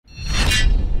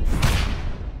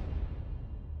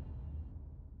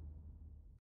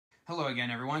Hello again,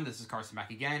 everyone. This is Carson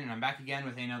back again, and I'm back again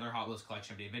with another Hot Wheels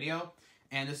Collection Update video.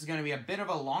 And this is going to be a bit of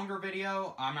a longer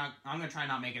video. I'm going to try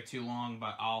not make it too long,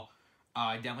 but I'll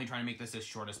definitely try to make this as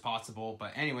short as possible.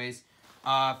 But anyways,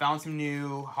 found some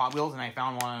new Hot Wheels, and I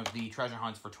found one of the treasure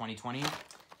hunts for 2020.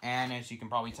 And as you can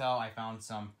probably tell, I found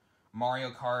some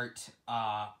Mario Kart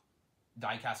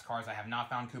die-cast cars. I have not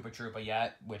found Koopa Troopa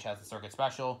yet, which has the Circuit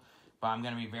Special, but I'm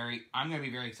going to be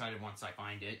very excited once I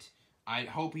find it. I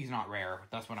hope he's not rare.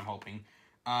 That's what I'm hoping.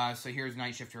 So here's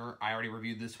Night Shifter. I already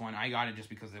reviewed this one. I got it just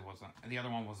because the other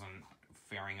one wasn't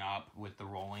faring up with the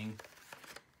rolling.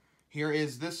 Here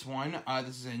is this one.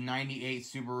 This is a 98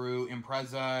 Subaru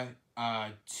Impreza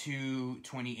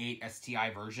 228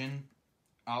 STI version.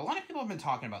 A lot of people have been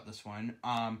talking about this one.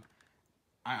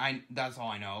 That's all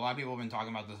I know. A lot of people have been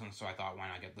talking about this one, so I thought, why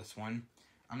not get this one?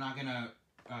 I'm not going to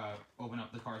open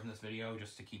up the cars in this video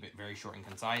just to keep it very short and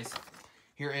concise.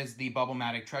 Here is the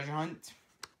Matic treasure hunt.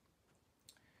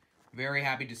 Very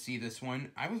happy to see this one.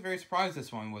 I was very surprised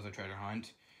this one was a treasure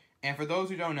hunt. And for those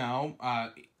who don't know,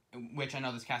 which I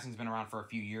know this casting's been around for a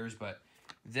few years, but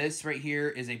this right here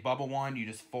is a bubble wand. You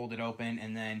just fold it open,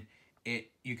 and then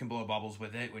you can blow bubbles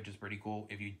with it, which is pretty cool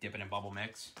if you dip it in bubble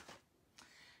mix.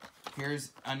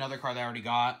 Here's another car that I already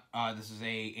got. This is a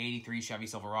 83 Chevy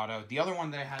Silverado. The other one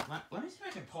that I had, let me see if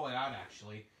I can pull it out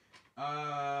actually.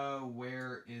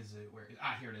 Where is it?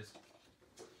 Here it is.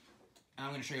 I'm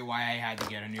going to show you why I had to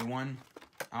get a new one.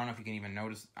 I don't know if you can even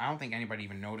notice. I don't think anybody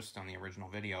even noticed on the original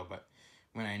video, but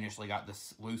when I initially got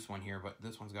this loose one here, but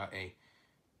this one's got a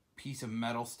piece of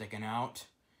metal sticking out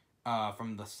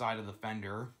from the side of the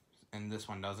fender, and this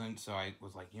one doesn't. So I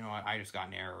was like, you know what? I just got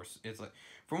an error. It's like,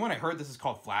 from what I heard, this is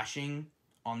called flashing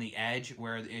on the edge,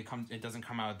 where it doesn't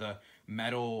come out of the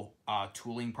metal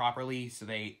tooling properly, so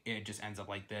it just ends up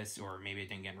like this, or maybe it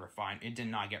didn't get refined. It did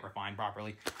not get refined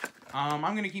properly. I'm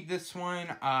gonna keep this one.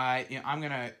 I'm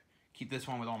gonna keep this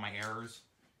one with all my errors.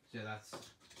 So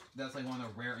that's like one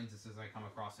of the rare instances I come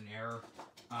across an error.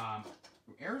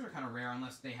 Errors are kind of rare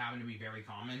unless they happen to be very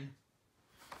common,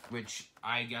 which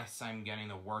I guess I'm getting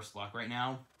the worst luck right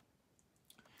now.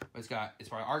 But it's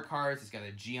probably art cards. It's got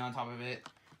a G on top of it.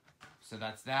 So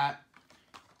that's that.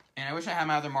 And I wish I had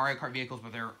my other Mario Kart vehicles,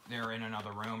 but they're in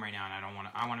another room right now, and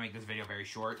I want to make this video very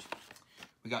short.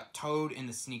 We got Toad in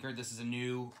the sneaker. This is a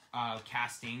new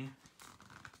casting,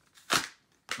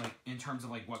 like in terms of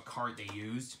like what cart they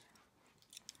used.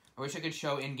 I wish I could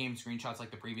show in-game screenshots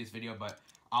like the previous video, but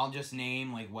I'll just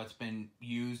name like what's been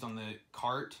used on the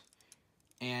cart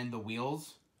and the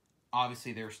wheels.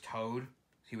 Obviously, there's Toad.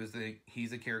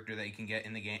 He's the character that you can get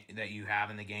in the game, that you have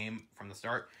in the game from the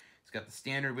start. It's got the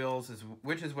standard wheels,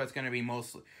 which is what's going to be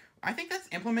mostly... I think that's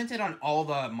implemented on all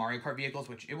the Mario Kart vehicles,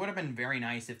 which it would have been very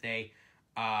nice if they...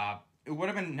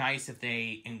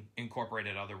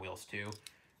 incorporated other wheels too.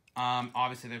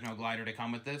 Obviously, there's no glider to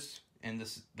come with this, and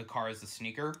the car is the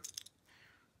sneaker,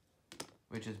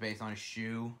 which is based on a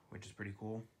shoe, which is pretty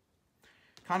cool.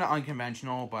 Kind of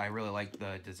unconventional, but I really like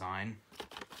the design.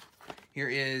 Here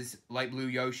is light blue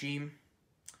Yoshi.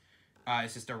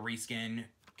 It's just a reskin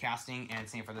casting, and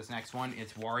same for this next one.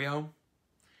 It's Wario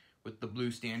with the blue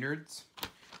standards.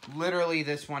 Literally,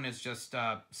 this one is just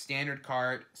standard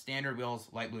cart, standard wheels,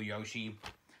 light blue Yoshi.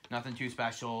 Nothing too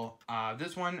special.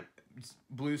 This one,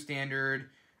 blue standard,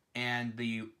 and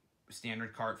the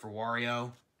standard cart for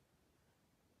Wario.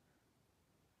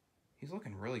 He's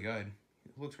looking really good.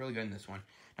 He looks really good in this one.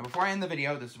 Now, before I end the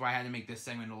video, this is why I had to make this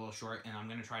segment a little short, and I'm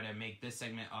going to try to make this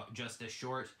segment just as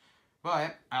short.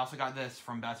 But I also got this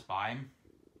from Best Buy.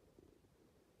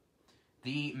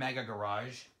 The Mega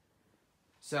Garage.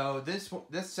 So this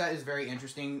set is very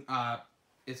interesting.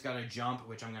 It's got a jump,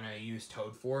 which I'm going to use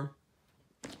Toad for.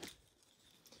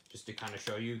 Just to kind of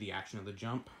show you the action of the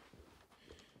jump.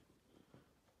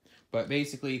 But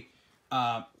basically,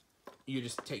 you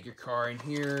just take your car in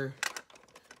here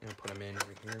and put them in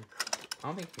over here. I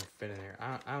don't think you can fit in there.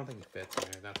 I don't think it fits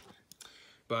in there. That's fine.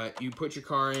 But you put your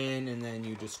car in, and then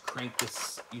you just crank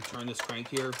this. You turn this crank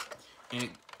here, and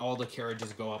all the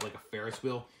carriages go up like a Ferris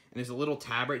wheel. And there's a little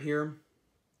tab right here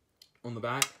on the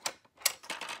back,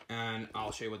 and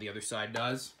I'll show you what the other side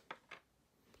does.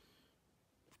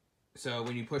 So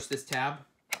when you push this tab,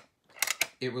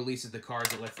 it releases the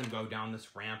cars. It lets them go down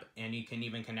this ramp, and you can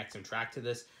even connect some track to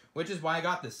this, which is why I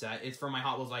got this set. It's for my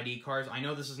Hot Wheels ID cars. I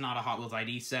know this is not a Hot Wheels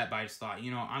ID set, but I just thought, you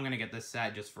know, I'm going to get this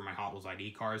set just for my Hot Wheels ID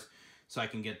cars, so I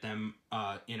can get them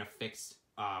in a fixed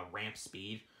ramp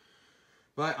speed.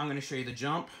 But I'm going to show you the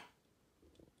jump.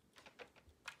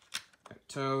 Got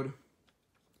Toad.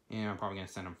 And I'm probably going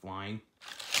to send him flying.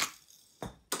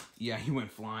 Yeah, he went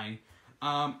flying.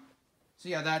 So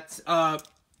yeah, that's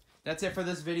that's it for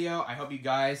this video. I hope you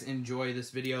guys enjoy this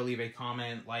video. Leave a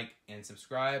comment, like, and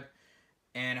subscribe.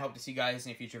 And I hope to see you guys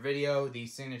in a future video. The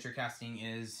signature casting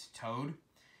is Toad.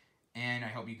 And I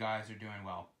hope you guys are doing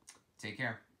well. Take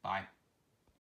care. Bye.